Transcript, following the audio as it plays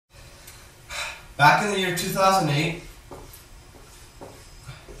Back in the year 2008,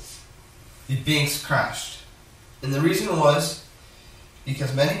 the banks crashed. And the reason was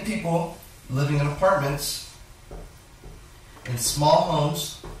because many people living in apartments in small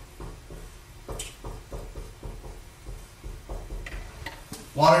homes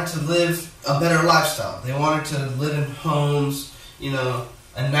wanted to live a better lifestyle. They wanted to live in homes, you know,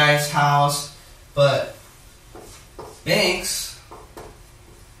 a nice house, but banks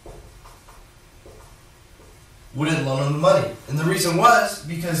wouldn't loan them the money. And the reason was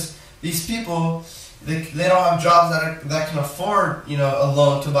because these people, they don't have jobs that can afford, you know, a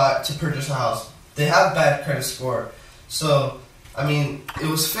loan to purchase a house. They have bad credit score. So, I mean, it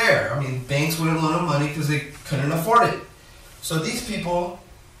was fair. I mean, banks wouldn't loan them money because they couldn't afford it. So these people,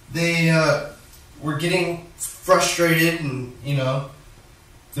 they were getting frustrated, and, you know,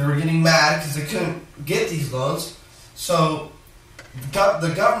 they were getting mad because they couldn't get these loans. So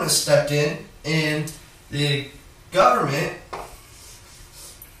the government stepped in, and the government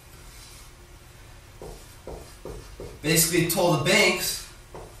basically told the banks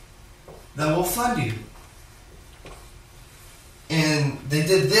that we'll fund you. And they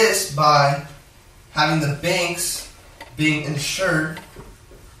did this by having the banks being insured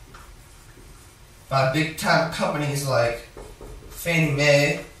by big time companies like Fannie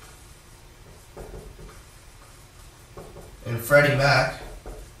Mae and Freddie Mac.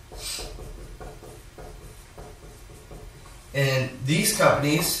 And these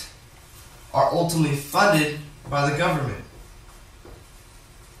companies are ultimately funded by the government.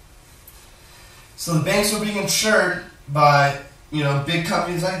 So the banks were being insured by, you know, big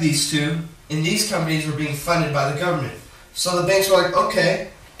companies like these two, and these companies were being funded by the government. So the banks were like,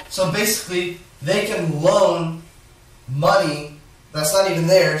 okay, so basically they can loan money that's not even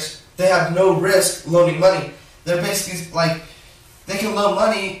theirs. They have no risk loaning money. They're basically like, they can loan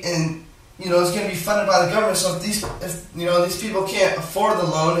money, and, you know, it's going to be funded by the government. So if these people can't afford the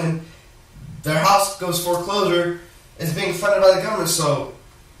loan and their house goes foreclosure, it's being funded by the government. So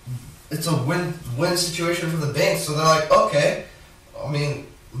it's a win-win situation for the banks. So they're like, okay, I mean,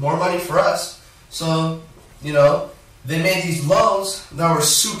 more money for us. So, you know, they made these loans that were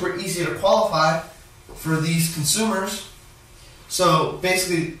super easy to qualify for these consumers. So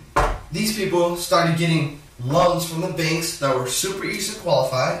basically, these people started getting loans from the banks that were super easy to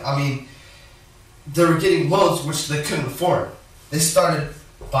qualify. I mean, they were getting loans which they couldn't afford. They started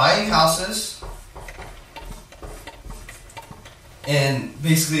buying houses, and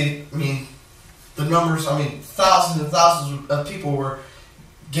basically, I mean, the numbers, I mean, thousands and thousands of people were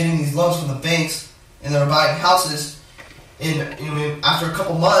getting these loans from the banks, and they were buying houses. And, I mean, after a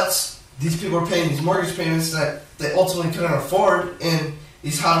couple months, these people were paying these mortgage payments that they ultimately couldn't afford, and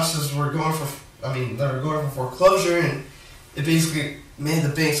these houses were going for, I mean, they were going for foreclosure, and it basically made the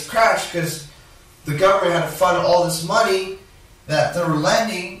banks crash because the government had to fund all this money that they were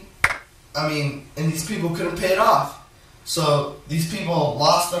lending, I mean, and these people couldn't pay it off. So these people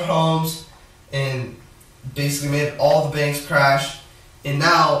lost their homes and basically made all the banks crash. And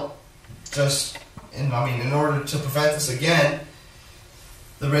now, in order to prevent this again,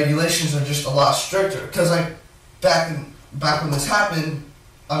 the regulations are just a lot stricter. Because like back when this happened,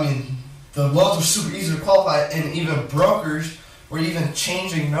 I mean, the loans were super easy to qualify, and even brokers were even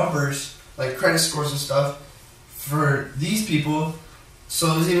changing numbers, like credit scores and stuff, for these people.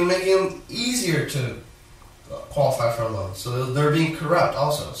 So it was even making them easier to qualify for a loan. So they're being corrupt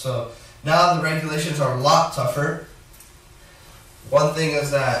also. So now the regulations are a lot tougher. One thing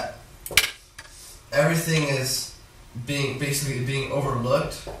is that everything is basically being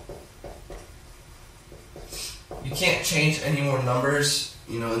overlooked. You can't change any more numbers,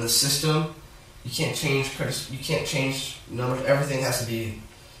 you know, in the system. You can't change credit. You can't change numbers. Everything has to be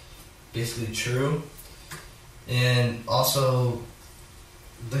basically true. And also,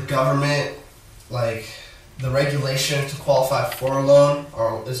 the government, like, the regulation to qualify for a loan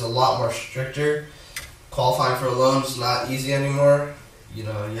is a lot more stricter. Qualifying for a loan is not easy anymore. You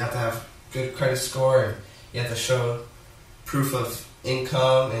know, you have to have good credit score, and you have to show proof of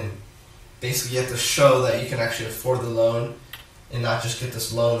income, and basically you have to show that you can actually afford the loan and not just get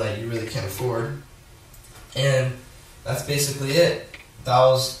this loan that you really can't afford. And that's basically it.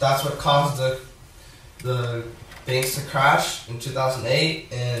 That's what caused the banks to crash in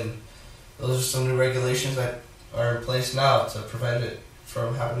 2008, and those are some new regulations that are in place now to prevent it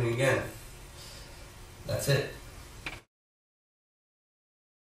from happening again. That's it.